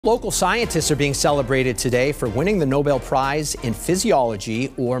Local scientists are being celebrated today for winning the Nobel Prize in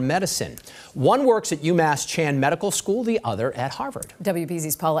physiology or medicine. One works at UMass Chan Medical School, the other at Harvard.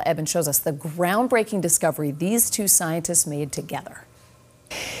 WBZ's Paula Eben shows us the groundbreaking discovery these two scientists made together.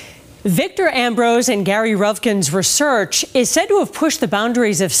 Victor Ambrose and Gary Ruvkin's research is said to have pushed the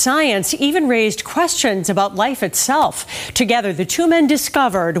boundaries of science, even raised questions about life itself. Together, the two men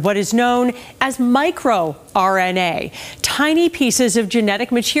discovered what is known as microRNA, tiny pieces of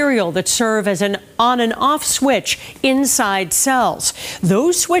genetic material that serve as an on and off switch inside cells.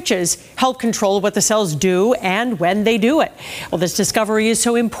 Those switches help control what the cells do and when they do it. Well, this discovery is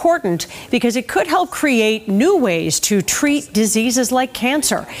so important because it could help create new ways to treat diseases like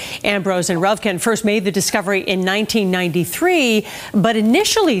cancer. Ambrose and Ruvkin first made the discovery in 1993, but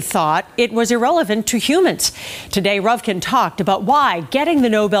initially thought it was irrelevant to humans. Today, Ruvkin talked about why getting the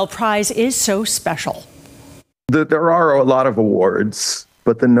Nobel Prize is so special. There are a lot of awards,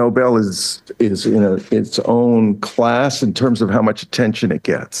 but the Nobel is in its own class in terms of how much attention it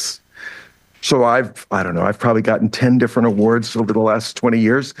gets. So I've probably gotten 10 different awards over the last 20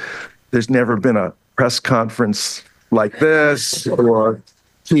 years. There's never been a press conference like this or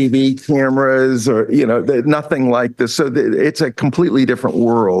TV cameras or, nothing like this. So it's a completely different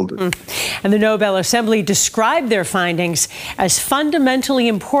world. And the Nobel Assembly described their findings as fundamentally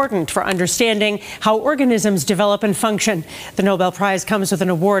important for understanding how organisms develop and function. The Nobel Prize comes with an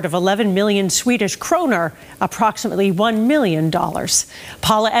award of 11 million Swedish kroner, approximately $1 million.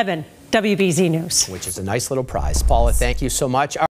 Paula Eben, WBZ News. Which is a nice little prize. Paula, thank you so much.